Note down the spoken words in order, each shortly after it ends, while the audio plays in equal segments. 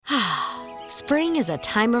Spring is a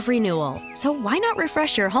time of renewal, so why not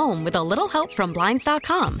refresh your home with a little help from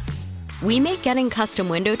Blinds.com? We make getting custom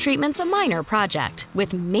window treatments a minor project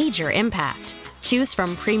with major impact. Choose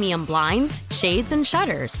from premium blinds, shades, and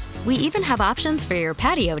shutters. We even have options for your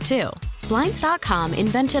patio, too. Blinds.com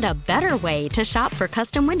invented a better way to shop for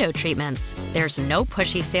custom window treatments. There's no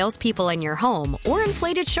pushy salespeople in your home or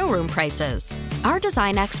inflated showroom prices. Our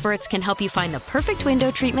design experts can help you find the perfect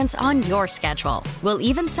window treatments on your schedule. We'll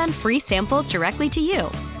even send free samples directly to you.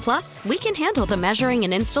 Plus, we can handle the measuring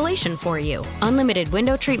and installation for you. Unlimited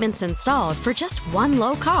window treatments installed for just one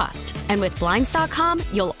low cost. And with Blinds.com,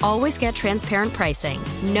 you'll always get transparent pricing.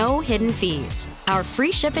 No hidden fees. Our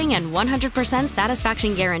free shipping and 100%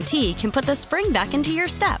 satisfaction guarantee can put the spring back into your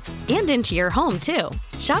step and into your home, too.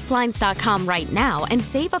 Shop Blinds.com right now and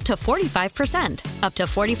save up to 45%. Up to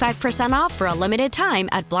 45% off for a limited time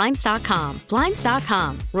at Blinds.com.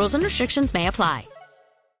 Blinds.com. Rules and restrictions may apply.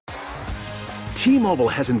 T-Mobile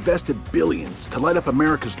has invested billions to light up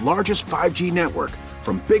America's largest 5G network,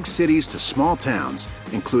 from big cities to small towns,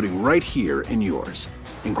 including right here in yours.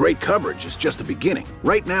 And great coverage is just the beginning.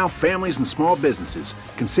 Right now, families and small businesses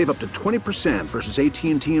can save up to 20% versus AT&T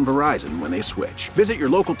and Verizon when they switch. Visit your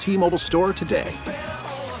local T-Mobile store today.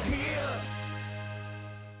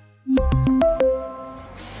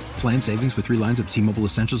 Plan savings with 3 lines of T-Mobile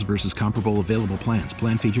Essentials versus comparable available plans.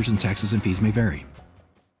 Plan features and taxes and fees may vary.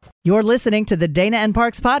 You're listening to the Dana and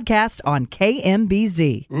Parks podcast on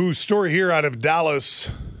KMBZ. Ooh, story here out of Dallas.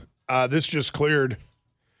 This just cleared.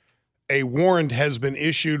 A warrant has been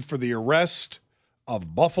issued for the arrest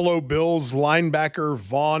of Buffalo Bills linebacker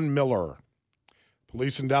Von Miller.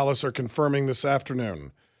 Police in Dallas are confirming this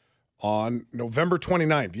afternoon. On November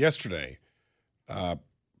 29th, yesterday,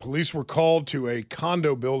 police were called to a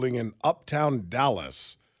condo building in uptown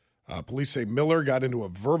Dallas. Police say Miller got into a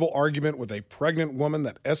verbal argument with a pregnant woman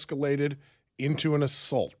that escalated into an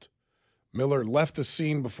assault. Miller left the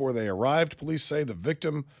scene before they arrived. Police say the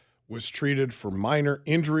victim was treated for minor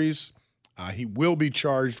injuries. He will be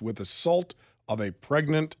charged with assault of a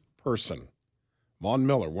pregnant person. Von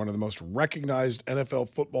Miller, one of the most recognized NFL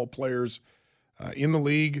football players in the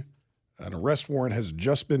league. An arrest warrant has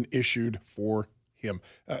just been issued for him.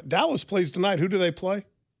 Dallas plays tonight. Who do they play?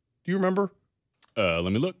 Do you remember? Let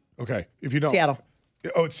me look. Okay, if you don't. Seattle.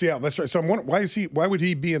 Oh, it's Seattle. That's right. So I'm wondering, why would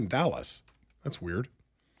he be in Dallas? That's weird.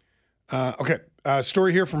 Okay,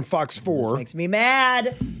 story here from Fox 4. This makes me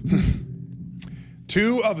mad.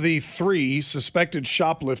 2 of the 3 suspected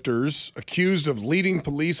shoplifters accused of leading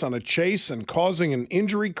police on a chase and causing an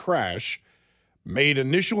injury crash made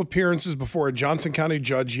initial appearances before a Johnson County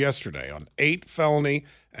judge yesterday on 8 felony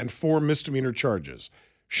and 4 misdemeanor charges.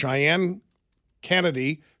 Cheyenne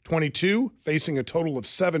Kennedy, 22, facing a total of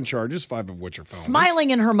 7 charges, 5 of which are felonies. Smiling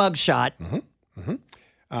in her mugshot.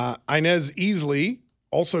 Inez Easley,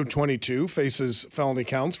 also 22, faces felony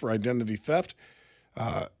counts for identity theft,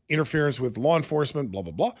 interference with law enforcement, blah,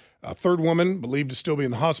 blah, blah. A third woman, believed to still be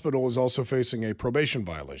in the hospital, is also facing a probation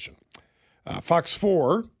violation. Fox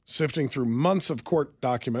 4, sifting through months of court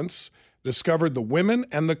documents, discovered the women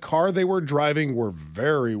and the car they were driving were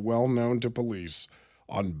very well known to police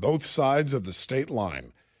on both sides of the state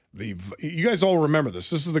line. You guys all remember this.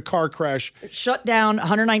 This is the car crash. Shut down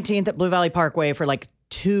 119th at Blue Valley Parkway for like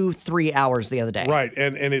 2-3 hours the other day. Right,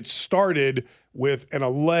 and it started with an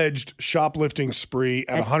alleged shoplifting spree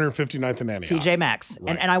at 159th and Antioch. TJ Maxx.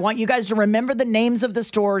 Right. And I want you guys to remember the names of the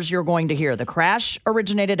stores you're going to hear. The crash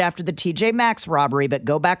originated after the TJ Maxx robbery, but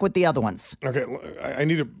go back with the other ones. Okay, I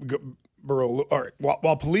need to go. All right.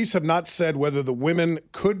 While police have not said whether the women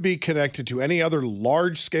could be connected to any other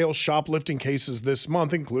large-scale shoplifting cases this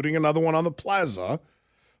month, including another one on the plaza,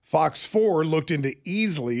 Fox 4 looked into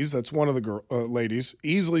Easley's, that's one of the ladies,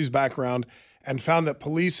 Easley's background, and found that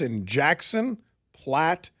police in Jackson,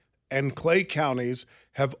 Platte, and Clay counties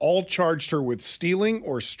have all charged her with stealing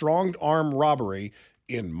or strong-arm robbery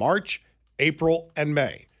in March, April, and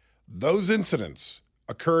May. Those incidents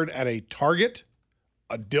occurred at a Target,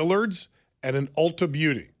 a Dillard's, and an Ulta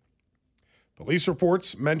Beauty. Police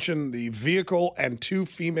reports mention the vehicle and 2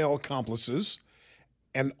 female accomplices.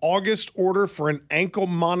 An August order for an ankle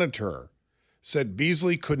monitor said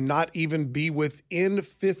Beasley could not even be within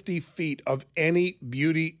 50 feet of any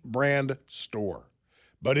beauty brand store.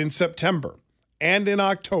 But in September and in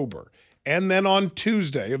October, and then on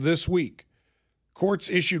Tuesday of this week, courts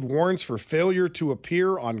issued warrants for failure to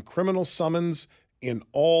appear on criminal summons in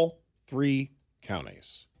all 3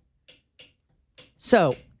 counties.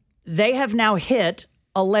 So they have now hit,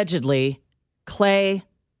 allegedly, Clay,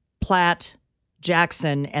 Platte,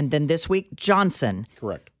 Jackson, and then this week, Johnson.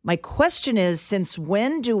 Correct. My question is, since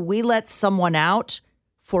when do we let someone out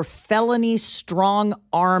for felony strong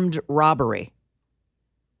armed robbery.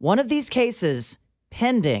 One of these cases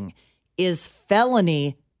pending is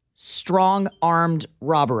felony strong armed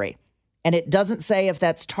robbery. And it doesn't say if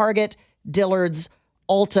that's Target, Dillard's,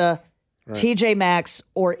 Ulta, right, TJ Maxx,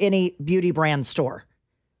 or any beauty brand store.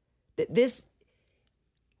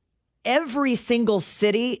 Every single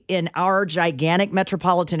city in our gigantic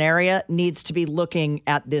metropolitan area needs to be looking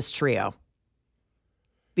at this trio,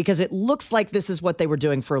 because it looks like this is what they were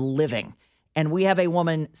doing for a living. And we have a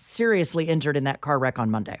woman seriously injured in that car wreck on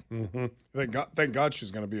Monday. Mm-hmm. Thank God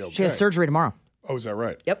she's going to be okay. She has surgery tomorrow. Oh, is that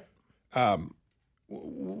right? Yep.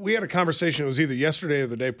 We had a conversation, it was either yesterday or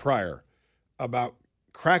the day prior, about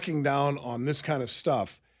cracking down on this kind of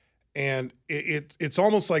stuff. And it's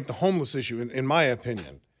almost like the homeless issue, in my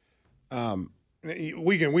opinion.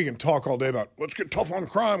 We can talk all day about let's get tough on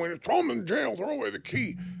crime. We throw them in jail, throw away the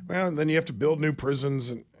key. Well, and then you have to build new prisons,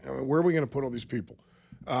 and where are we going to put all these people?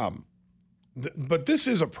 But this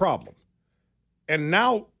is a problem, and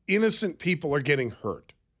now innocent people are getting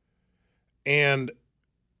hurt, and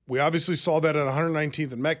we obviously saw that at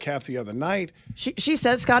 119th and Metcalf the other night. She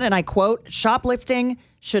says, Scott, and I quote, "Shoplifting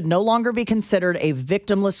should no longer be considered a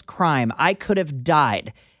victimless crime. I could have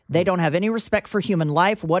died. They don't have any respect for human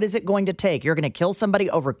life. What is it going to take? You're going to kill somebody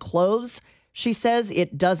over clothes?" She says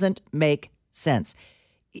it doesn't make sense.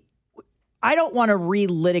 I don't want to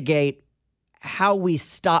relitigate how we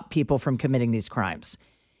stop people from committing these crimes.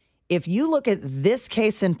 If you look at this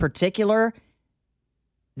case in particular,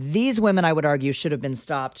 these women, I would argue, should have been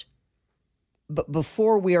stopped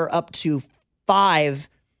before we are up to 5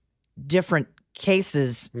 different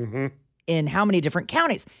cases in how many different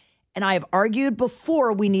counties. And I have argued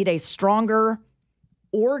before we need a stronger,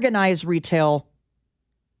 organized retail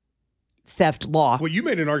theft law. Well, you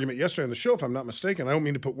made an argument yesterday on the show, if I'm not mistaken. I don't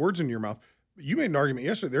mean to put words in your mouth, but you made an argument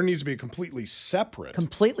yesterday. There needs to be a completely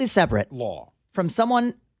separate law from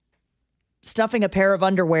someone stuffing a pair of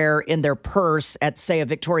underwear in their purse at, say, a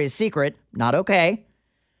Victoria's Secret. Not okay.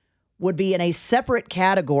 Would be in a separate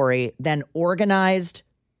category than organized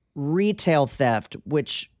retail theft,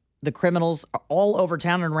 which the criminals all over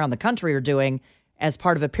town and around the country are doing as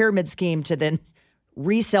part of a pyramid scheme to then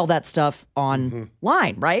resell that stuff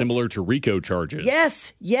online, right? Similar to RICO charges.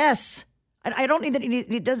 Yes. I don't need that.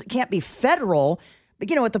 It can't be federal,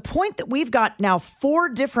 but at the point that we've got now 4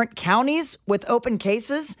 different counties with open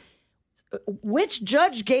cases, which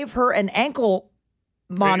judge gave her an ankle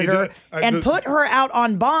monitor and put her out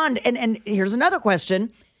on bond? And here's another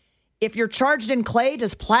question. If you're charged in Clay,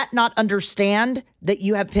 does Platt not understand that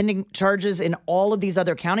you have pending charges in all of these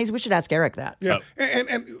other counties? We should ask Eric that. Yeah.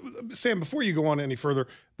 And Sam, before you go on any further,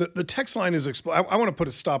 the text line is I want to put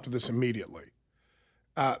a stop to this immediately.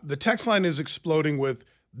 The text line is exploding with,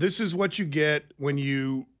 this is what you get when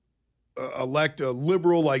you elect a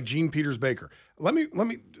liberal like Jean Peters Baker.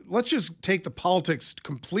 Let's just take the politics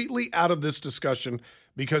completely out of this discussion,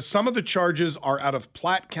 because some of the charges are out of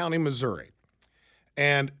Platte County, Missouri.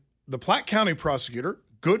 And the Platte County prosecutor,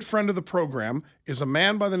 good friend of the program, is a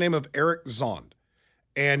man by the name of Eric Zond.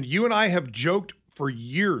 And you and I have joked for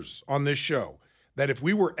years on this show that if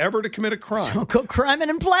we were ever to commit a crime, don't go criming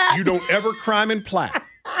in Platte. You don't ever crime in Platte.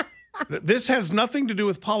 This has nothing to do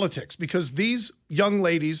with politics, because these young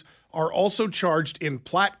ladies are also charged in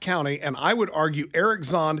Platte County, and I would argue Eric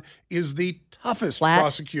Zond is the toughest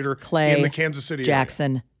prosecutor in the Kansas City area.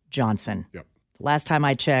 Jackson, Johnson. Yep. Last time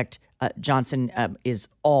I checked, Johnson is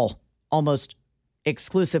almost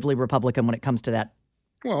exclusively Republican when it comes to that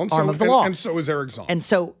arm of the law. And so is Eric Zond. And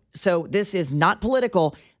so this is not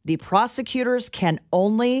political. The prosecutors can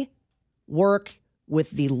only work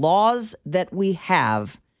with the laws that we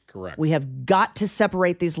have. Correct. We have got to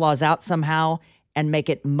separate these laws out somehow and make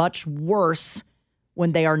it much worse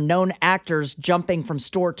when they are known actors jumping from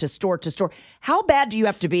store to store to store. How bad do you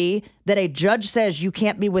have to be that a judge says you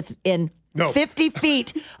can't be within 50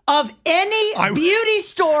 feet of any beauty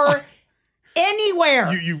store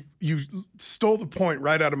anywhere? You stole the point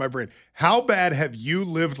right out of my brain. How bad have you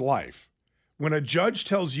lived life when a judge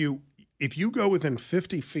tells you if you go within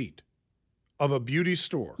 50 feet of a beauty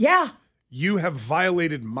store, you have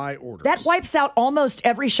violated my orders? That wipes out almost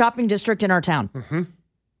every shopping district in our town. Mm-hmm.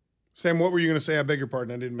 Sam, what were you going to say? I beg your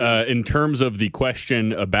pardon. I didn't mean in terms of the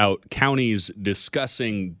question about counties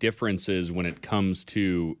discussing differences when it comes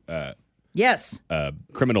to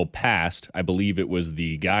criminal past, I believe it was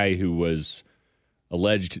the guy who was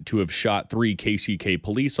alleged to have shot 3 KCK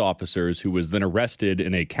police officers, who was then arrested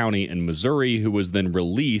in a county in Missouri, who was then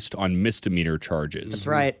released on misdemeanor charges. That's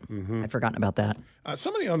right. I'd forgotten about that.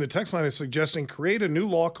 Somebody on the text line is suggesting create a new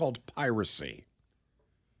law called piracy.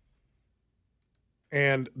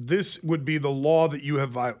 And this would be the law that you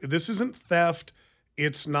have violated. This isn't theft.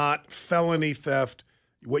 It's not felony theft.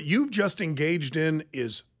 What you've just engaged in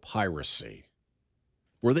is piracy.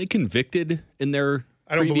 Were they convicted in their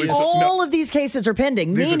I don't believe so. All of these cases are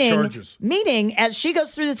pending, These are charges. meaning as she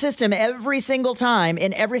goes through the system every single time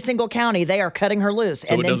in every single county, they are cutting her loose.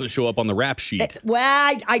 So it doesn't show up on the rap sheet.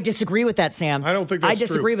 Well, I disagree with that, Sam. I don't think that's I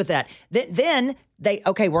disagree with that. Then they,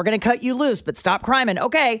 okay, we're going to cut you loose, but stop criming.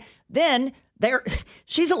 Okay, then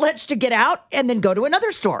she's alleged to get out and then go to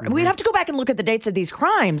another store. And we'd have to go back and look at the dates of these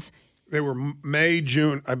crimes. They were May,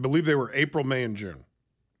 June. I believe they were April, May, and June.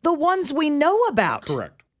 The ones we know about.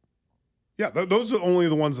 Correct. Yeah, those are only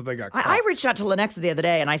the ones that they got caught. I reached out to Lenexa the other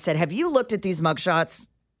day and I said, have you looked at these mugshots?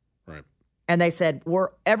 Right. And they said,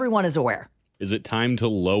 everyone is aware. Is it time to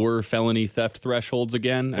lower felony theft thresholds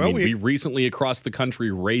again? Well, I mean, we recently across the country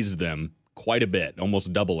raised them quite a bit,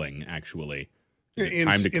 almost doubling, actually. Is it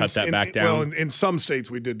time to cut that back down? Well, in some states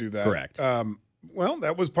we did do that. Correct. Well,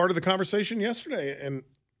 that was part of the conversation yesterday. And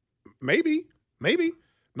maybe.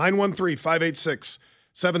 913-586-7798,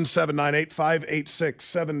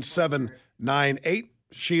 586-7798.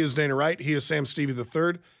 She is Dana Wright. He is Sam Stevie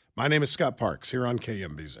III. My name is Scott Parks here on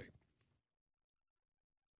KMBZ.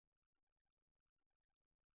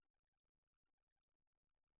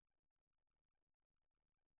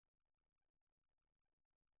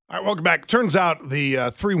 All right, welcome back. Turns out the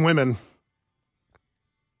three women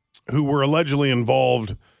who were allegedly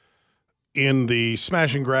involved in the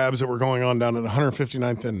smash and grabs that were going on down at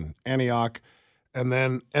 159th and Antioch, and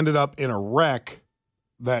then ended up in a wreck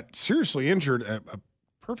that seriously injured a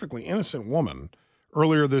perfectly innocent woman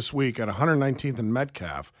earlier this week at 119th and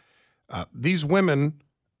Metcalf. These women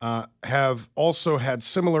have also had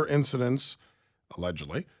similar incidents,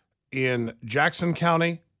 allegedly, in Jackson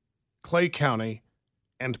County, Clay County,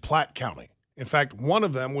 and Platte County. In fact, one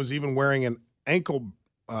of them was even wearing an ankle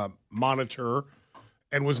monitor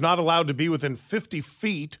and was not allowed to be within 50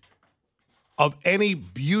 feet of any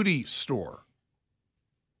beauty store.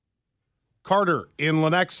 Carter in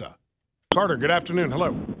Lenexa. Carter, good afternoon.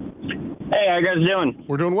 Hello. Hey, how you guys doing?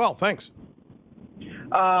 We're doing well, thanks.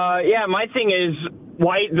 Yeah, my thing is,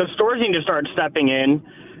 why the stores need to start stepping in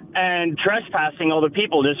and trespassing all the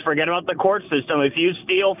people. Just forget about the court system. If you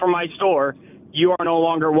steal from my store, you are no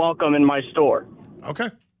longer welcome in my store. Okay.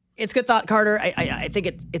 It's good thought, Carter. I think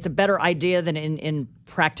it's a better idea than in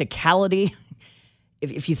practicality.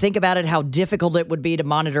 If you think about it, how difficult it would be to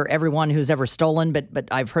monitor everyone who's ever stolen. But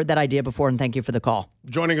I've heard that idea before, and thank you for the call.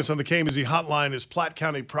 Joining us on the KMBZ hotline is Platte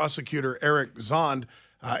County Prosecutor Eric Zond.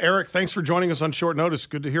 Eric, thanks for joining us on short notice.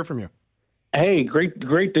 Good to hear from you. Hey, great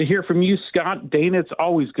to hear from you, Scott. Dana, it's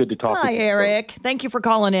always good to talk with you. Hi, Eric. Thank you for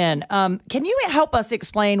calling in. Can you help us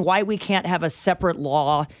explain why we can't have a separate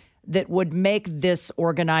law that would make this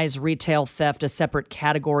organized retail theft a separate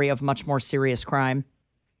category of much more serious crime?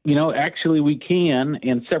 You know, actually we can,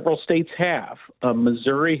 and several states have.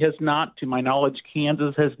 Missouri has not, to my knowledge.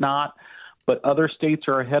 Kansas has not, but other states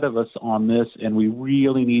are ahead of us on this, and we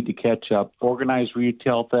really need to catch up. Organized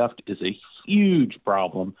retail theft is a huge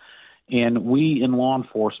problem, and we in law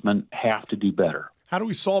enforcement have to do better. How do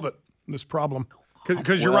we solve it, this problem?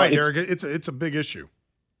 Because you're right, Eric, it's a big issue.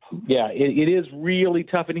 Yeah, it is really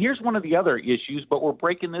tough. And here's one of the other issues, but we're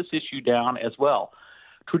breaking this issue down as well.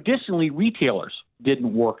 Traditionally, retailers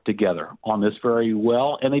didn't work together on this very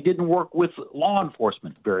well, and they didn't work with law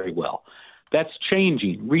enforcement very well. That's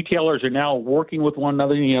changing. Retailers are now working with one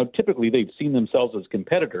another. You know, typically they've seen themselves as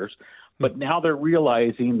competitors, but now they're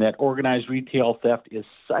realizing that organized retail theft is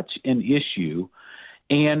such an issue.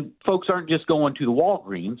 And folks aren't just going to the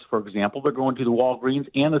Walgreens, for example. They're going to the Walgreens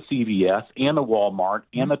and the CVS and the Walmart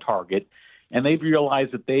and the Target, and they've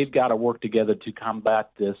realized that they've got to work together to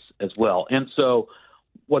combat this as well. And so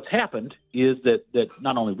what's happened is that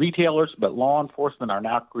not only retailers but law enforcement are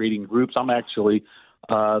now creating groups. I'm actually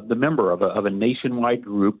the member of a nationwide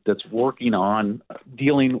group that's working on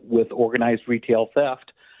dealing with organized retail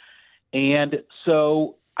theft. And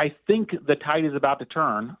so I think the tide is about to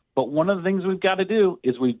turn. But one of the things we've got to do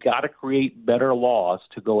is we've got to create better laws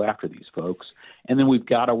to go after these folks. And then we've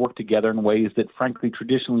got to work together in ways that, frankly,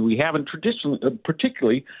 traditionally we haven't,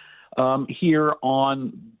 particularly here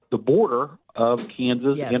on the border of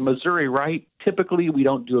Kansas and Missouri, right? Typically, we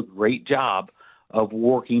don't do a great job of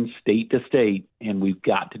working state to state, and we've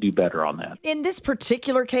got to do better on that. In this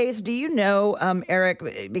particular case, do you know,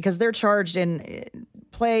 Eric, because they're charged in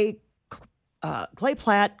Clay,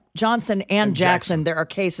 Platte, Johnson, and Jackson. There are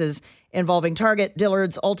cases involving Target,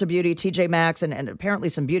 Dillard's, Ulta Beauty, TJ Maxx, and apparently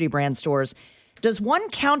some beauty brand stores. Does one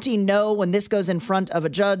county know when this goes in front of a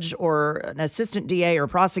judge or an assistant DA or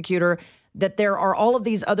prosecutor that there are all of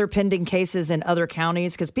these other pending cases in other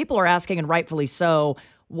counties? Because people are asking, and rightfully so,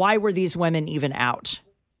 why were these women even out?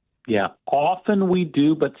 Yeah, often we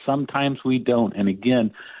do, but sometimes we don't. And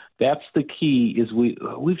again, that's the key, is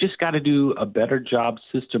we've just got to do a better job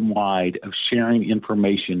system-wide of sharing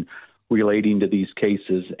information relating to these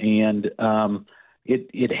cases. And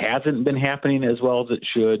it hasn't been happening as well as it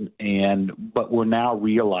should, but we're now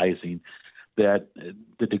realizing that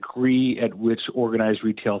the degree at which organized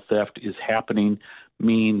retail theft is happening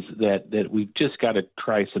means that we've just got to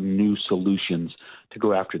try some new solutions to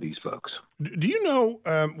go after these folks. Do you know,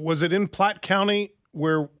 was it in Platte County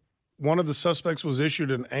where one of the suspects was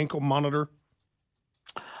issued an ankle monitor?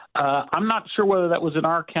 I'm not sure whether that was in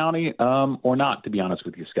our county or not, to be honest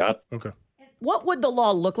with you, Scott. Okay. What would the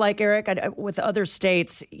law look like, Eric, with other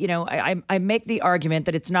states? You know, I make the argument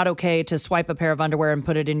that it's not okay to swipe a pair of underwear and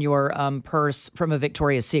put it in your purse from a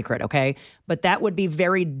Victoria's Secret, okay? But that would be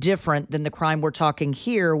very different than the crime we're talking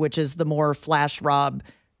here, which is the more flash rob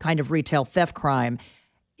kind of retail theft crime.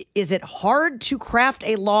 Is it hard to craft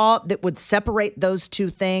a law that would separate those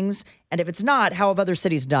two things? And if it's not, how have other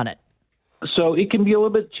cities done it? So it can be a little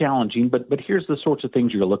bit challenging, but here's the sorts of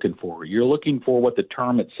things you're looking for. You're looking for what the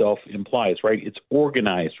term itself implies, right? It's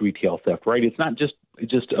organized retail theft, right? It's not just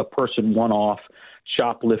a person one-off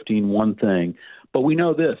shoplifting one thing. But we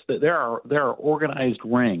know this, that there are organized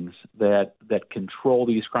rings that control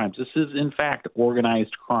these crimes. This is, in fact,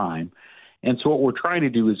 organized crime. And so what we're trying to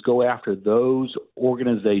do is go after those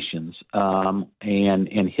organizations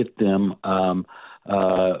and hit them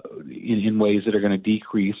in ways that are going to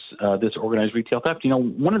decrease this organized retail theft. You know,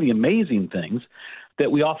 one of the amazing things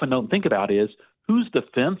that we often don't think about is, who's the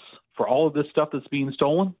fence for all of this stuff that's being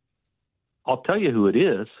stolen? I'll tell you who it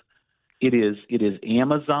is. It is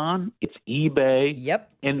Amazon, it's eBay. Yep.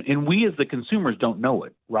 And we as the consumers don't know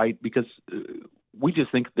it, right? Because we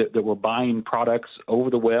just think that we're buying products over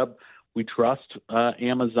the web. We trust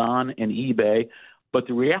Amazon and eBay. But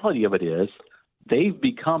the reality of it is they've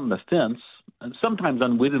become the fence, sometimes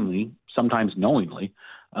unwittingly, sometimes knowingly,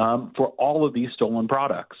 for all of these stolen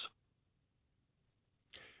products.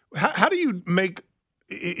 How do you make,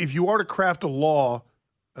 if you are to craft a law,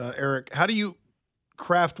 Eric, how do you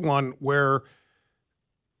craft one where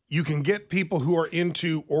you can get people who are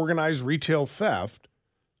into organized retail theft,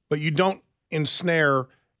 but you don't ensnare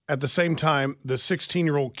at the same time the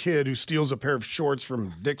 16-year-old kid who steals a pair of shorts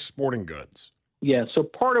from Dick's Sporting Goods? Yeah, so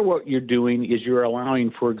part of what you're doing is you're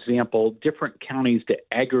allowing, for example, different counties to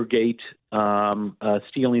aggregate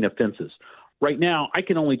stealing offenses. Right now, I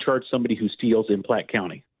can only charge somebody who steals in Platte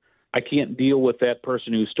County. I can't deal with that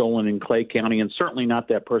person who's stolen in Clay County, and certainly not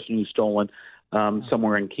that person who's stolen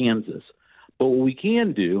somewhere in Kansas. But what we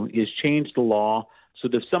can do is change the law so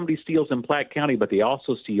that if somebody steals in Platte County, but they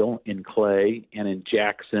also steal in Clay and in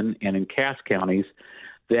Jackson and in Cass counties,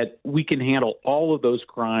 that we can handle all of those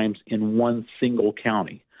crimes in one single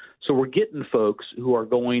county. So we're getting folks who are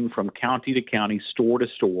going from county to county, store to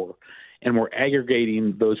store, and we're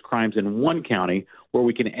aggregating those crimes in one county where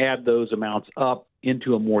we can add those amounts up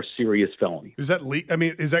into a more serious felony. Is that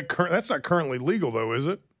is that that's not currently legal though, is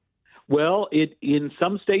it? Well, in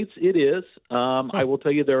some states it is. I will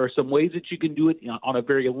tell you there are some ways that you can do it on a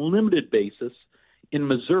very limited basis in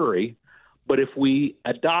Missouri. But if we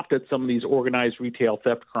adopted some of these organized retail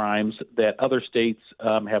theft crimes that other states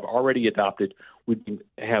have already adopted, we'd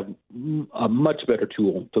have a much better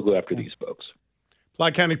tool to go after these folks.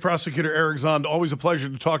 Platte County Prosecutor Eric Zond, always a pleasure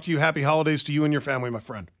to talk to you. Happy holidays to you and your family, my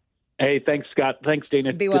friend. Hey, thanks, Scott. Thanks,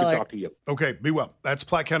 Dana. Be well, Good to Eric. talk to you. Okay, be well. That's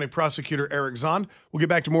Platte County Prosecutor Eric Zond. We'll get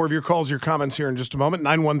back to more of your calls, your comments here in just a moment.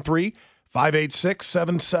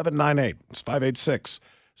 913-586-7798. It's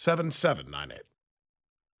 586-7798.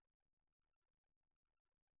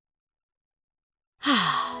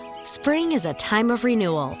 Spring is a time of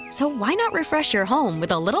renewal, so why not refresh your home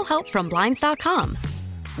with a little help from Blinds.com?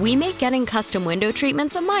 We make getting custom window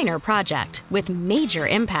treatments a minor project with major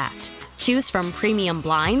impact. Choose from premium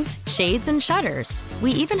blinds, shades, and shutters.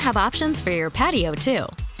 We even have options for your patio, too.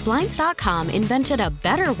 Blinds.com invented a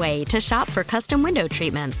better way to shop for custom window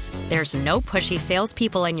treatments. There's no pushy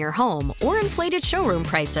salespeople in your home or inflated showroom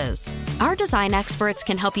prices. Our design experts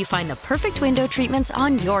can help you find the perfect window treatments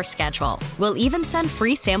on your schedule. We'll even send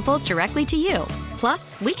free samples directly to you.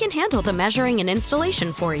 Plus, we can handle the measuring and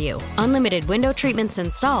installation for you. Unlimited window treatments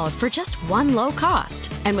installed for just one low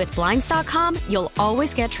cost. And with Blinds.com, you'll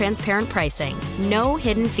always get transparent pricing. No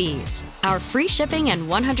hidden fees. Our free shipping and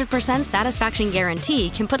 100% satisfaction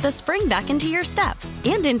guarantee can put the spring back into your step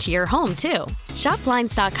and into your home, too. Shop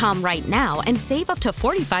Blinds.com right now and save up to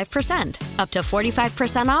 45%. Up to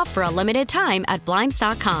 45% off for a limited time at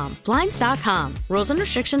Blinds.com. Blinds.com. Rules and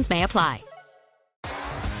restrictions may apply.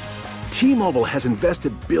 T-Mobile has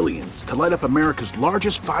invested billions to light up America's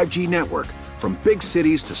largest 5G network, from big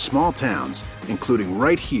cities to small towns, including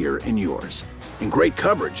right here in yours. And great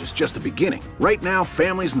coverage is just the beginning. Right now,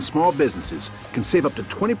 families and small businesses can save up to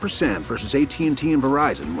 20% versus AT&T and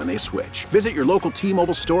Verizon when they switch. Visit your local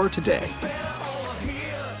T-Mobile store today.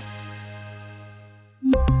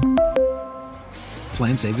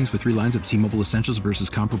 Plan savings with 3 lines of T-Mobile Essentials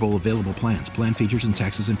versus comparable available plans. Plan features and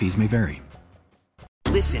taxes and fees may vary.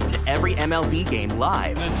 Listen to every MLB game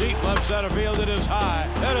live. In the deep left center field, it is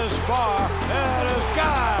high, it is far, it is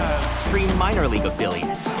gone. Stream minor league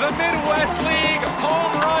affiliates. The Midwest League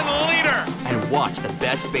home run leader. And watch the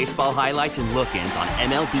best baseball highlights and look-ins on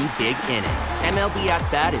MLB Big Inning. MLB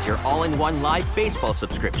At Bat is your all-in-one live baseball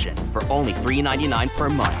subscription for only $3.99 per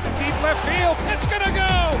month. Deep left field, it's gonna go.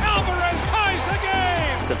 Alvarez ties the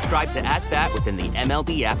game. Subscribe to At Bat within the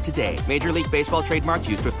MLB app today. Major League Baseball trademarks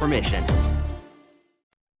used with permission.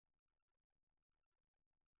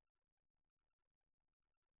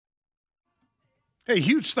 Hey,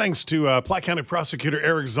 huge thanks to Platte County Prosecutor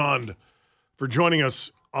Eric Zond for joining us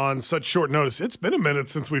on such short notice. It's been a minute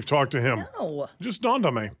since we've talked to him. No. Just dawned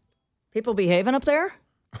on me. People behaving up there?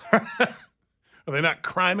 Are they not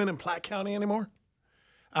criming in Platte County anymore?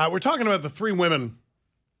 We're talking about the 3 women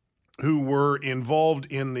who were involved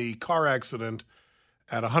in the car accident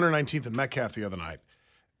at 119th and Metcalf the other night.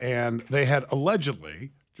 And they had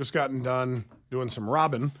allegedly just gotten done doing some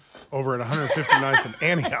robbing over at 159th and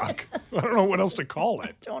Antioch. I don't know what else to call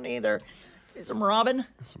it. Don't either. Some robbing?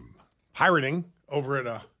 Some pirating over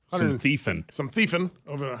at some thiefing. Some thiefing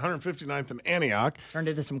over at 159th and Antioch. Turned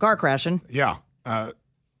into some car crashing. Yeah.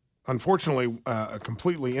 Unfortunately, a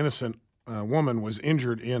completely innocent woman was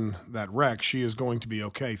injured in that wreck. She is going to be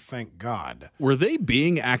okay, thank God. Were they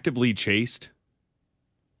being actively chased?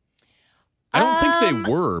 I don't think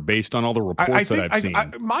they were, based on all the reports that I've seen.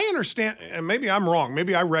 My understanding, and maybe I'm wrong,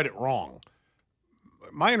 maybe I read it wrong.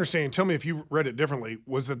 My understanding, tell me if you read it differently,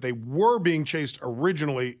 was that they were being chased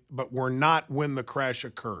originally, but were not when the crash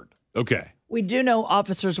occurred. Okay. We do know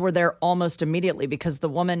officers were there almost immediately because the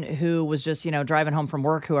woman who was just, driving home from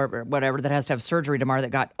work, whoever, whatever, that has to have surgery tomorrow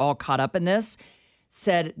that got all caught up in this,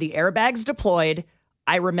 said the airbags deployed.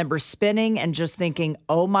 I remember spinning and just thinking,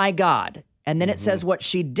 oh my God. And then it says what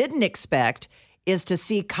she didn't expect is to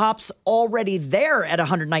see cops already there at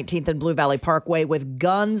 119th and Blue Valley Parkway with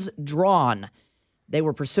guns drawn. They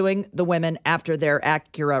were pursuing the women after their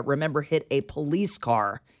Acura, remember, hit a police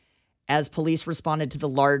car as police responded to the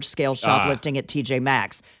large-scale shoplifting at TJ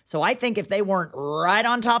Maxx. So I think if they weren't right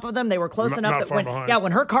on top of them, they were close enough that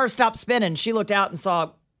when her car stopped spinning, she looked out and saw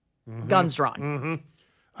guns drawn.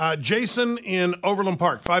 Jason in Overland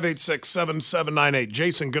Park, 586-7798.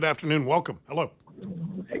 Jason, good afternoon. Welcome. Hello.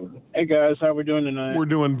 Hey, guys. How we doing tonight? We're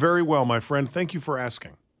doing very well, my friend. Thank you for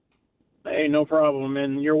asking. Hey, no problem.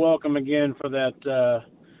 And you're welcome again for that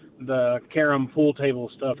the carom pool table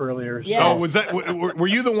stuff earlier. Yes. Oh, was that? Were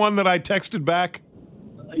you the one that I texted back?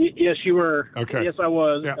 Yes, you were. Okay. Yes, I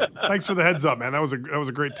was. Yeah. Thanks for the heads up, man. That was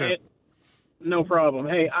a great tip. No problem.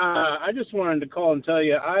 Hey, I just wanted to call and tell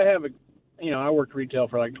you I worked retail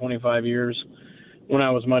for like 25 years when I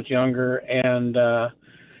was much younger, and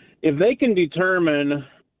if they can determine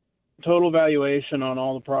total valuation on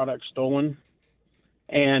all the products stolen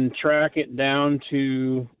and track it down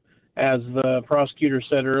to, as the prosecutor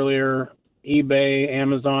said earlier, eBay,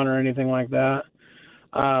 Amazon, or anything like that,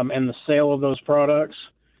 and the sale of those products,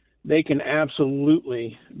 they can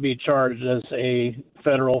absolutely be charged as a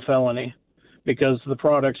federal felony because the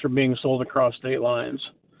products are being sold across state lines.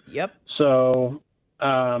 Yep. So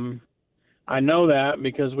I know that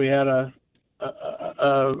because we had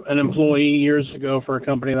an employee years ago for a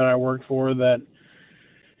company that I worked for that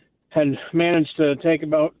had managed to take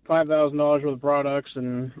about $5,000 worth of products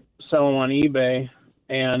and sell them on eBay.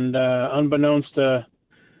 And unbeknownst to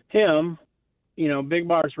him, big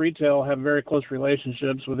box retail have very close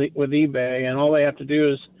relationships with eBay, and all they have to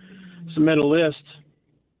do is submit a list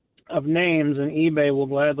of names, and eBay will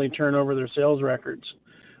gladly turn over their sales records.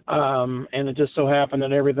 And it just so happened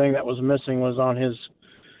that everything that was missing was on his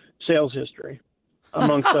sales history,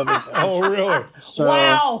 amongst other things. Oh, really? So,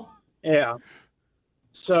 wow. Yeah.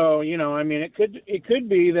 So, I mean, it could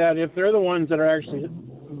be that if they're the ones that are actually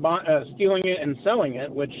stealing it and selling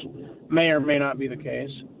it, which may or may not be the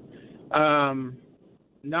case,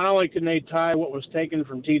 not only can they tie what was taken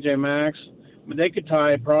from TJ Maxx, but they could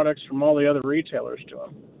tie products from all the other retailers to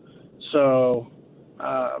them. So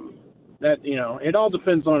that, it all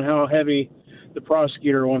depends on how heavy the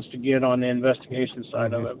prosecutor wants to get on the investigation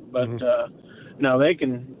side of it. But no, they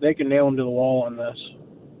can nail them to the wall on this.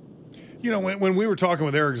 When we were talking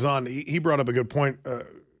with Eric Zahn, he brought up a good point.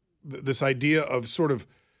 This idea of sort of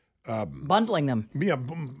bundling them. Yeah,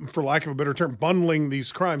 for lack of a better term, bundling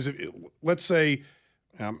these crimes. Let's say,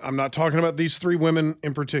 I'm not talking about these three women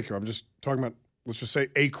in particular. I'm just talking about, let's just say,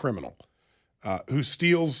 a criminal who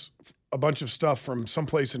steals a bunch of stuff from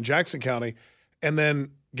someplace in Jackson County and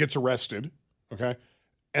then gets arrested, okay?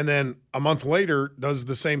 And then a month later does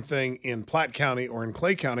the same thing in Platte County or in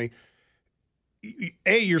Clay County.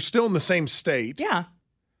 You're still in the same state. Yeah.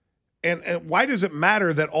 And why does it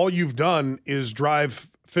matter that all you've done is drive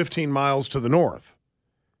 15 miles to the north?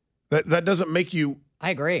 That doesn't make you I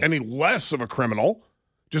agree. any less of a criminal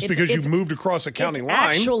just because you've moved across a county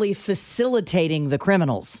line. It's actually facilitating the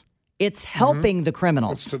criminals. It's helping the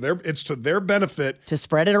criminals. It's to their benefit to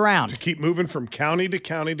spread it around. To keep moving from county to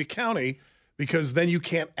county to county because then you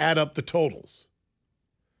can't add up the totals.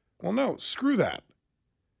 Well, no, screw that.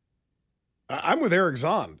 I'm with Eric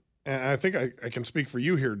Zahn, and I think I can speak for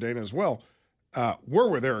you here, Dana, as well. We're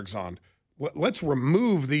with Eric Zahn. Let's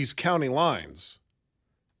remove these county lines,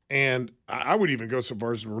 and I would even go so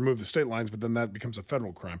far as to remove the state lines, but then that becomes a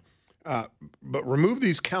federal crime. But remove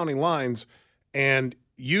these county lines, and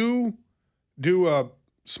you do a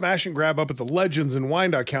smash and grab up at the Legends in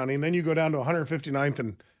Wyandotte County, and then you go down to 159th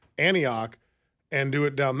and Antioch and do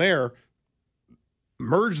it down there.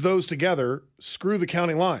 Merge those together, screw the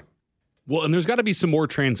county line. Well, and there's got to be some more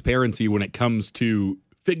transparency when it comes to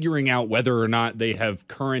figuring out whether or not they have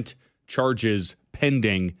current charges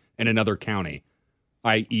pending in another county,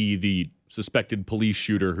 i.e. the suspected police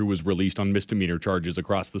shooter who was released on misdemeanor charges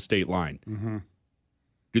across the state line. Mm-hmm.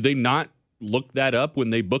 Do they not look that up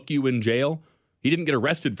when they book you in jail? He didn't get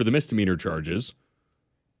arrested for the misdemeanor charges.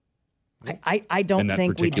 I don't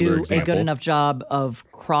think we do a good enough job of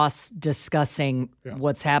cross-discussing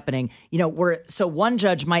what's happening. So one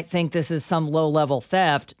judge might think this is some low-level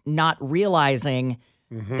theft, not realizing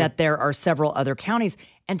that there are several other counties.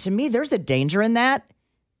 And to me, there's a danger in that.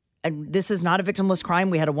 And this is not a victimless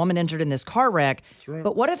crime. We had a woman injured in this car wreck. That's right.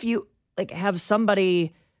 But what if you have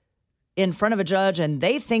somebody in front of a judge and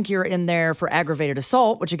they think you're in there for aggravated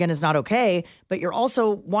assault, which again is not okay, but you're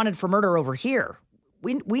also wanted for murder over here?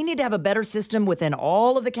 We need to have a better system within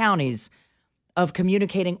all of the counties of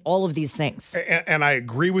communicating all of these things. And I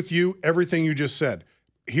agree with you, everything you just said.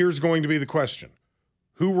 Here's going to be the question.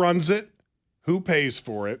 Who runs it? Who pays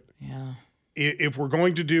for it? Yeah. If we're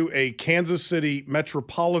going to do a Kansas City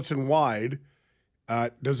metropolitan-wide,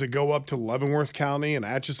 does it go up to Leavenworth County and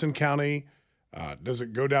Atchison County? Does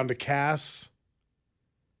it go down to Cass?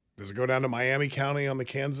 Does it go down to Miami County on the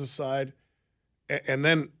Kansas side? And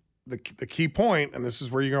then the key point, and this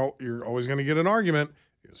is where you're always going to get an argument,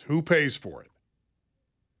 is who pays for it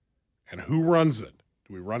and who runs it.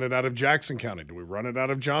 Do we run it out of Jackson County? Do we run it out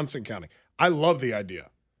of Johnson County? I love the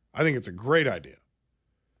idea. I think it's a great idea.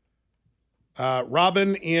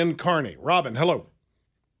 Robin in Kearney. Robin, hello.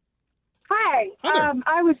 Hi. Hi there.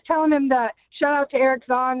 I was telling him that shout out to Eric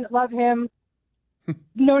Zahn, love him.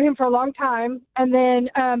 Known him for a long time. And then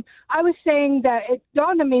I was saying that it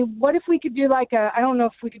dawned on me, what if we could do I don't know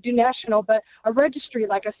if we could do national, but a registry,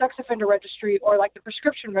 like a sex offender registry or like the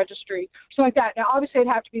prescription registry, something like that. Now, obviously,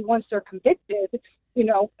 it'd have to be once they're convicted, in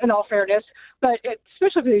all fairness, but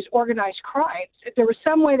especially for these organized crimes, if there was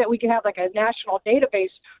some way that we could have like a national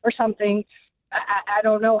database or something, I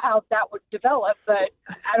don't know how that would develop, but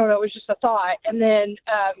I don't know, it was just a thought. And then,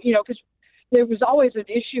 because there was always an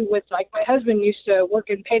issue with, my husband used to work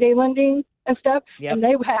in payday lending and stuff, and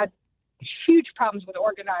they had huge problems with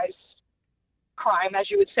organized crime, as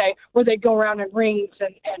you would say, where they go around in rings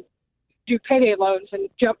and do payday loans and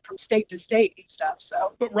jump from state to state and stuff.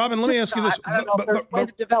 So, but Robin, let me ask you this. I don't know if there's a way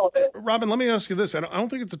to develop it. Robin, let me ask you this. I don't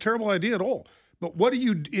think it's a terrible idea at all. But what do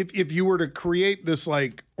you, if you were to create this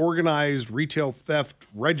organized retail theft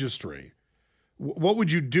registry, what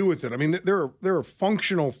would you do with it? I mean, there are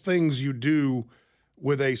functional things you do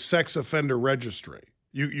with a sex offender registry.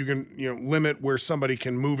 You can limit where somebody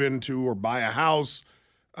can move into or buy a house.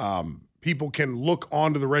 People can look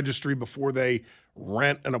onto the registry before they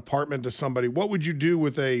rent an apartment to somebody. What would you do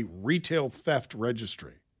with a retail theft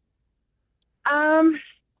registry?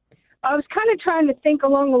 I was kind of trying to think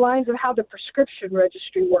along the lines of how the prescription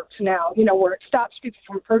registry works now, where it stops people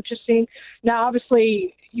from purchasing. Now,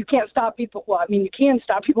 obviously, you can't stop people. Well, I mean, you can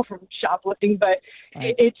stop people from shoplifting, but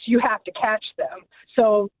you have to catch them.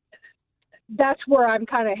 So that's where I'm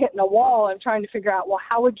kind of hitting a wall and trying to figure out, well,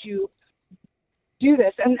 how would you do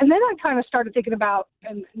this? And then I kind of started thinking about,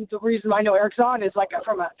 and the reason I know Eric Zahn is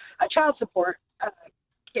from a child support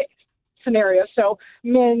scenario. So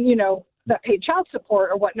men, that pay child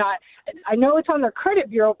support or whatnot, I know it's on their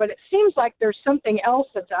credit bureau, but it seems like there's something else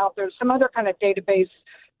that's out there, some other kind of database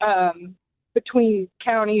between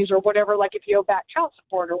counties or whatever, like if you owe back child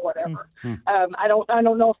support or whatever. I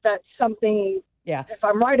don't know if that's something. Yeah. If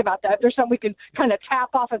I'm right about that, there's something we can kind of tap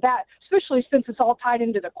off of that, especially since it's all tied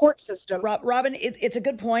into the court system. Robin, it's a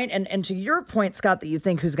good point. And to your point, Scott, that you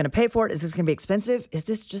think who's going to pay for it, is this going to be expensive? Is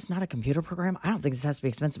this just not a computer program? I don't think this has to be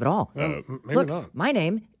expensive at all. Maybe Look, not. My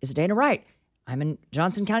name is Dana Wright. I'm in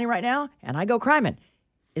Johnson County right now, and I go criming.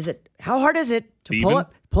 How hard is it to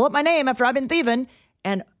pull up my name after I've been thieving?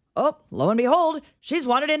 And lo and behold, she's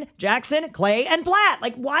wanted in Jackson, Clay, and Platte.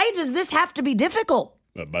 Like, why does this have to be difficult?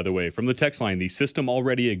 By the way, from the text line, the system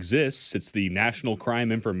already exists. It's the National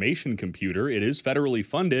Crime Information Computer. It is federally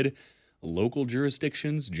funded. Local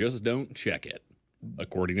jurisdictions just don't check it,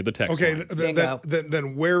 according to the text line.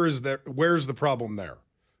 Then where's the problem there?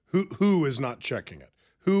 Who is not checking it?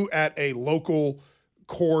 Who at a local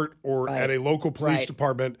court or at a local police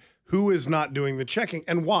department, who is not doing the checking,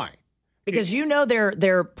 and why? Because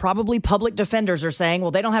they're probably public defenders are saying,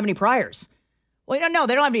 well, they don't have any priors. Well, no,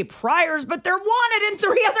 they don't have any priors, but they're wanted in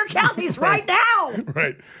 3 other counties right now.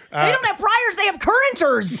 Right. They don't have priors, they have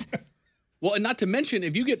currenters. Well, and not to mention,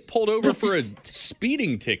 if you get pulled over for a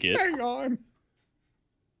speeding ticket. Hang on.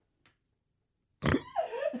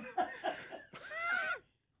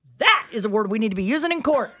 That is a word we need to be using in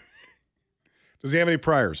court. Does he have any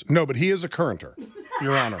priors? No, but he is a currenter,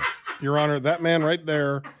 Your Honor. Your Honor, that man right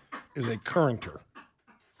there is a currenter.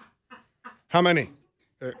 How many?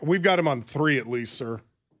 We've got him on 3 at least, sir.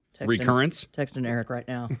 Recurrence? Texting Eric right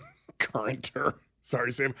now. Currenter.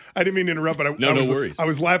 Sorry, Sam. I didn't mean to interrupt, but no worries. I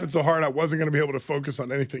was laughing so hard I wasn't going to be able to focus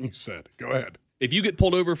on anything you said. Go ahead. If you get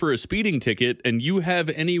pulled over for a speeding ticket and you have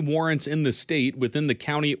any warrants in the state, within the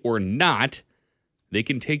county or not, they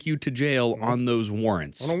can take you to jail on those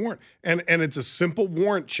warrants. On a warrant. And it's a simple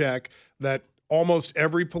warrant check that almost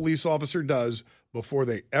every police officer does before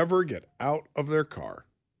they ever get out of their car.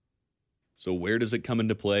 So where does it come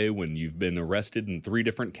into play when you've been arrested in 3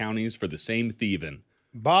 different counties for the same thieving?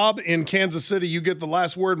 Bob in Kansas City, you get the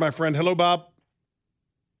last word, my friend. Hello, Bob.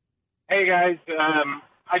 Hey, guys.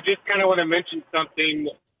 I just kind of want to mention something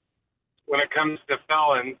when it comes to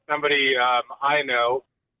felons. Somebody I know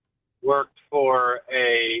worked for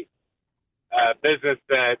a business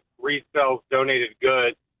that resells donated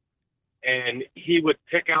goods, and he would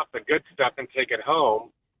pick out the good stuff and take it home.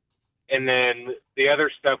 And then the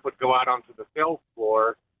other stuff would go out onto the sales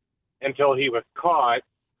floor until he was caught.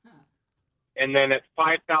 And then at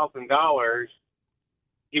 $5,000,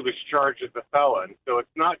 he was charged as a felon. So it's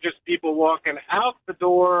not just people walking out the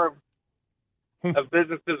door of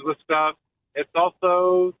businesses with stuff. It's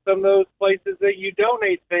also some of those places that you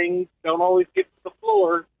donate things don't always get to the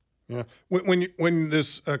floor. Yeah. When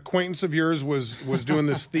this acquaintance of yours was doing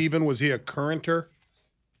this thieving, was he a currenter?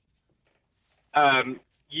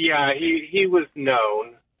 Yeah, he was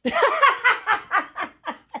known.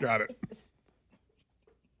 Got it.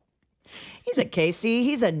 He's a KC.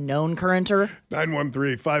 He's a known currenter.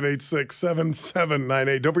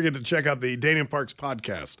 913-586-7798. Don't forget to check out the Dana Parks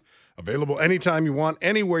podcast. Available anytime you want,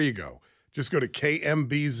 anywhere you go. Just go to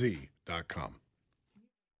kmbz.com.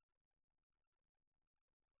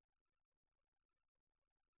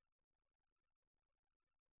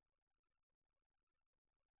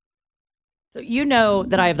 So you know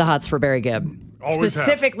that I have the hots for Barry Gibb. Always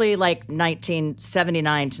specifically like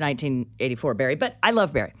 1979 to 1984 Barry, but I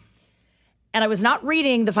love Barry. And I was not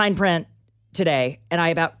reading the fine print today, and I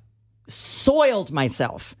about soiled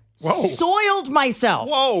myself. Whoa. Soiled myself.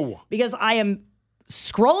 Whoa. Because I am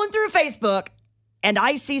scrolling through Facebook, and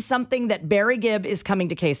I see something that Barry Gibb is coming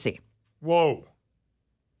to KC. Whoa.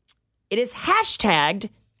 It is hashtaged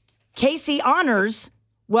KC Honors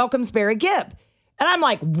welcomes Barry Gibb. And I'm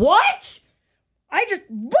like, what?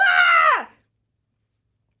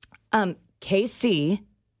 KC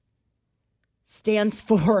stands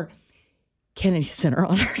for Kennedy Center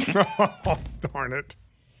Honors. Oh, darn it.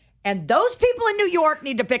 And those people in New York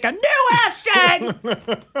need to pick a new hashtag.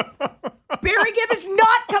 Barry Gibb is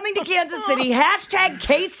not coming to Kansas City. Hashtag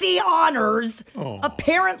KC Honors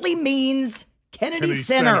apparently means Kennedy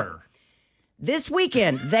Center. This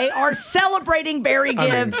weekend, they are celebrating Barry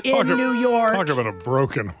Gibb in New York. Talk about a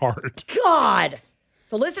broken heart. God.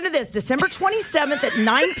 So listen to this. December 27th at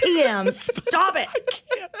 9 p.m. Stop it.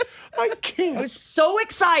 I can't. I was so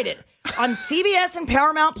excited. On CBS and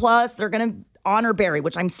Paramount Plus, they're going to honor Barry,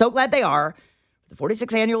 which I'm so glad they are. The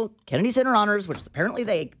 46th Annual Kennedy Center Honors, which apparently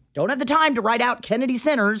they don't have the time to write out Kennedy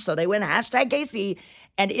Centers, so they went #KC.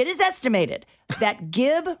 And it is estimated that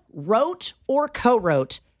Gibb wrote or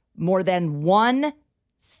co-wrote more than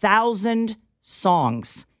 1,000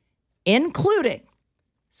 songs, including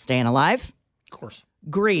Staying Alive, of course,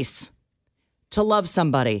 Grease, To Love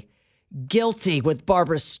Somebody, Guilty with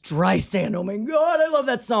Barbara Streisand. Oh my God, I love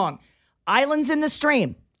that song. Islands in the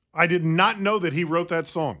Stream. I did not know that he wrote that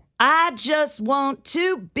song. I Just Want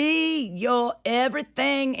to Be Your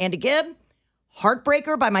Everything. Andy Gibb.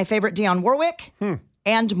 Heartbreaker by my favorite Dionne Warwick.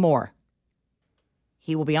 And more.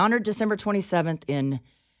 He will be honored December 27th in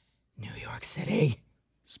New York City.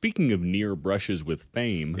 Speaking of near brushes with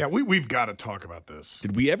fame. Yeah, we've got to talk about this.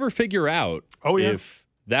 Did we ever figure out if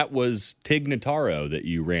that was Tig Notaro that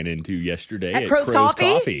you ran into yesterday at Crow's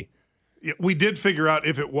Coffee? Yeah, we did figure out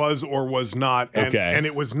if it was or was not. And, and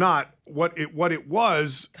it was not. What it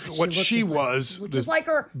was, what she was, just like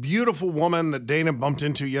her. Beautiful woman that Dana bumped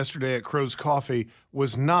into yesterday at Crow's Coffee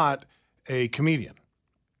was not a comedian.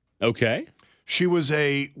 Okay. She was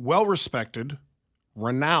a well-respected,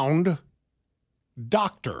 renowned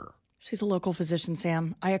doctor. She's a local physician,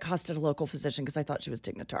 Sam. I accosted a local physician because I thought she was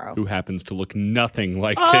Tig Notaro. Who happens to look nothing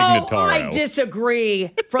like Tig Notaro. I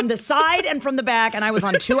disagree. From the side and from the back, and I was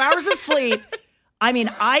on 2 hours of sleep. I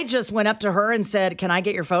mean, I just went up to her and said, "Can I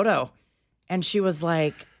get your photo?" And she was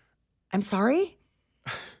like, "I'm sorry?"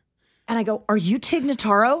 And I go, "Are you Tig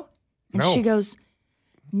Notaro?" And she goes,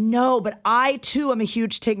 "No, but I too am a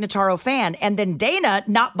huge Tig Notaro fan." And then Dana,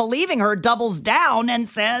 not believing her, doubles down and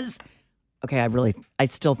says, "Okay, I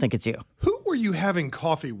still think it's you." Who were you having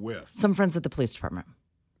coffee with? Some friends at the police department.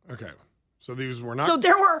 Okay. So these were not. So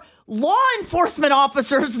there were law enforcement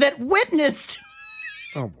officers that witnessed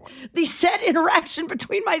the said interaction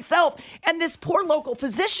between myself and this poor local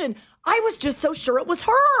physician. I was just so sure it was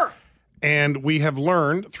her. And we have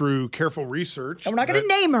learned through careful research. And we're not going to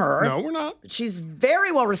name her. No, we're not. She's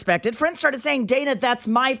very well respected. Friends started saying, "Dana, that's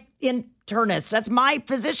my internist. That's my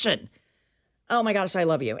physician." Oh my gosh, I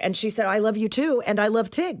love you. And she said, "I love you too. And I love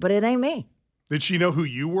Tig, but it ain't me." Did she know who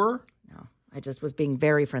you were? No, I just was being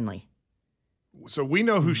very friendly. So we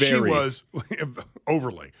know who she was.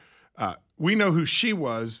 Overly. We know who she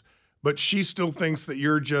was, but she still thinks that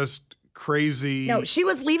you're just crazy. No, she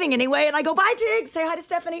was leaving anyway, and I go, "Bye, Tig. Say hi to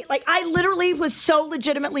Stephanie." Like, I literally was so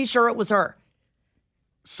legitimately sure it was her.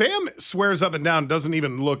 Sam swears up and down, doesn't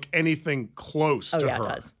even look anything close to her. It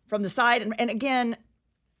does. From the side, and again,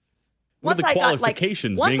 what are the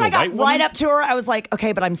qualifications? Once I got right up to her, I was like,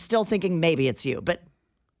 okay, but I'm still thinking maybe it's you. But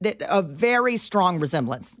a very strong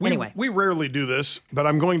resemblance. Anyway. We rarely do this, but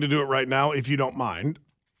I'm going to do it right now if you don't mind.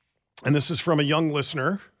 And this is from a young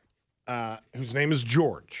listener whose name is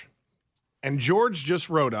George. And George just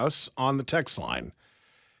wrote us on the text line.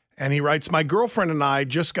 And he writes, "My girlfriend and I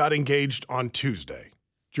just got engaged on Tuesday."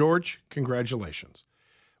 George, congratulations.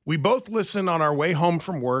 "We both listen on our way home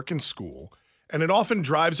from work and school, and it often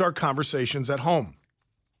drives our conversations at home.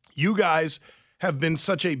 You guys have been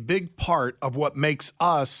such a big part of what makes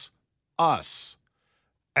us, us.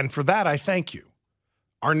 And for that, I thank you.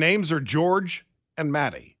 Our names are George and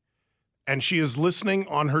Maddie, and she is listening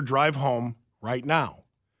on her drive home right now.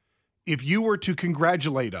 If you were to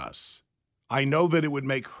congratulate us, I know that it would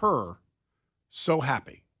make her so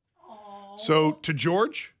happy." Aww. So to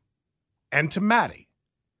George and to Maddie,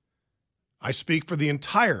 I speak for the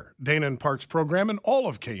entire Dana and Parks program and all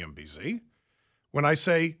of KMBZ when I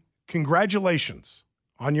say congratulations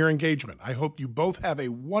on your engagement. I hope you both have a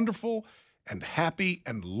wonderful and happy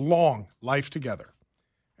and long life together.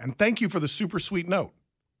 And thank you for the super sweet note.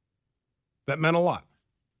 That meant a lot.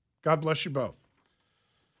 God bless you both.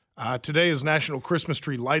 Today is National Christmas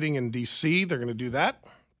Tree Lighting in D.C. They're going to do that.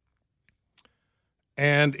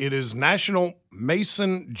 And it is National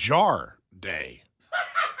Mason Jar Day.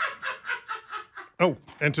 Oh,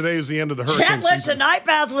 and today is the end of the hurricane Can't let season. tonight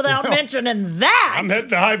pass without mentioning that. I'm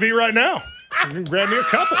heading to Hy-Vee right now. You can grab me a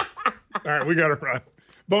couple. All right, we got to run.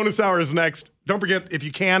 Bonus hour is next. Don't forget, if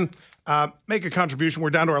you can, make a contribution.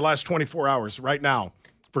 We're down to our last 24 hours right now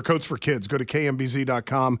for Coats for Kids. Go to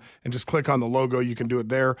kmbz.com and just click on the logo. You can do it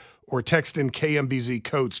there, or text in KMBZ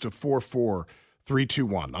Coats to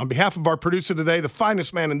 44321. On behalf of our producer today, the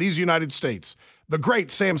finest man in these United States, the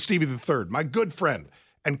great Sam Stevie III, my good friend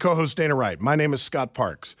and co-host Dana Wright, my name is Scott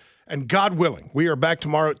Parks. And God willing, we are back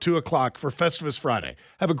tomorrow at 2 o'clock for Festivus Friday.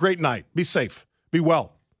 Have a great night. Be safe. Be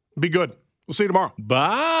well. Be good. We'll see you tomorrow.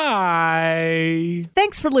 Bye.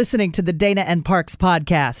 Thanks for listening to the Dana and Parks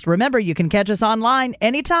podcast. Remember, you can catch us online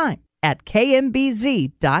anytime at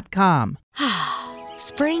kmbz.com.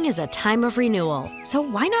 Spring is a time of renewal, so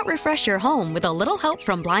why not refresh your home with a little help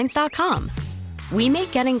from Blinds.com? We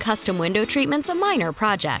make getting custom window treatments a minor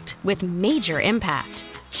project with major impact.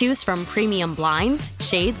 Choose from premium blinds,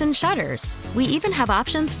 shades, and shutters. We even have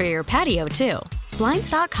options for your patio, too.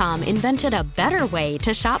 Blinds.com invented a better way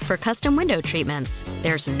to shop for custom window treatments.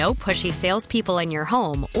 There's no pushy salespeople in your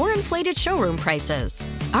home or inflated showroom prices.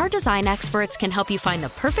 Our design experts can help you find the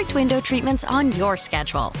perfect window treatments on your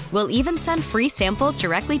schedule. We'll even send free samples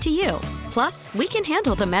directly to you. Plus, we can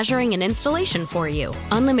handle the measuring and installation for you.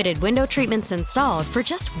 Unlimited window treatments installed for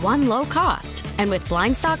just one low cost. And with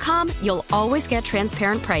Blinds.com, you'll always get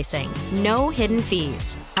transparent pricing. No hidden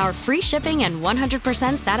fees. Our free shipping and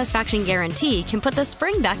 100% satisfaction guarantee can put the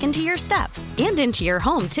spring back into your step and into your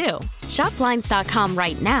home, too. Shop Blinds.com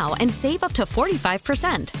right now and save up to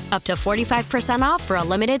 45%. Up to 45% off for a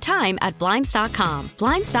limited time at Blinds.com.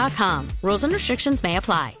 Blinds.com. Rules and restrictions may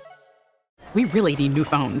apply. We really need new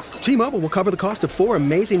phones. T-Mobile will cover the cost of 4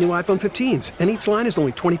 amazing new iPhone 15s, and each line is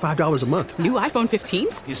only $25 a month. New iPhone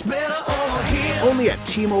 15s? It's better over here. Only at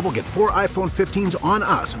T-Mobile, get 4 iPhone 15s on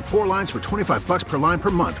us and 4 lines for $25 per line per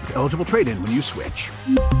month with eligible trade-in when you switch.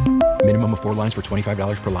 Minimum of 4 lines for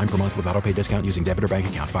 $25 per line per month with autopay discount using debit or bank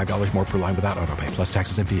account. $5 more per line without autopay, plus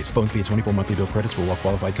taxes and fees. Phone fee at 24 monthly bill credits for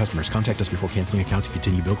well-qualified customers. Contact us before canceling account to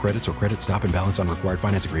continue bill credits or credit stop and balance on required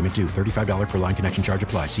finance agreement due. $35 per line connection charge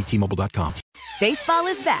applies. See T-Mobile.com. Baseball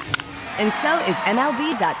is back, and so is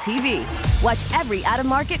MLB.tv. Watch every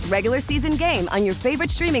out-of-market regular season game on your favorite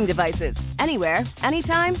streaming devices, anywhere,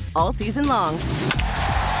 anytime, all season long.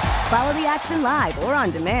 Follow the action live or on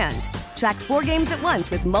demand. Track 4 games at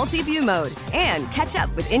once with multi-view mode and catch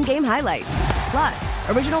up with in-game highlights. Plus,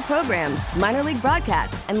 original programs, minor league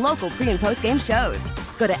broadcasts, and local pre- and post-game shows.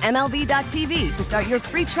 Go to MLB.tv to start your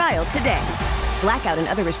free trial today. Blackout and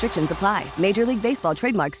other restrictions apply. Major League Baseball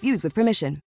trademarks used with permission.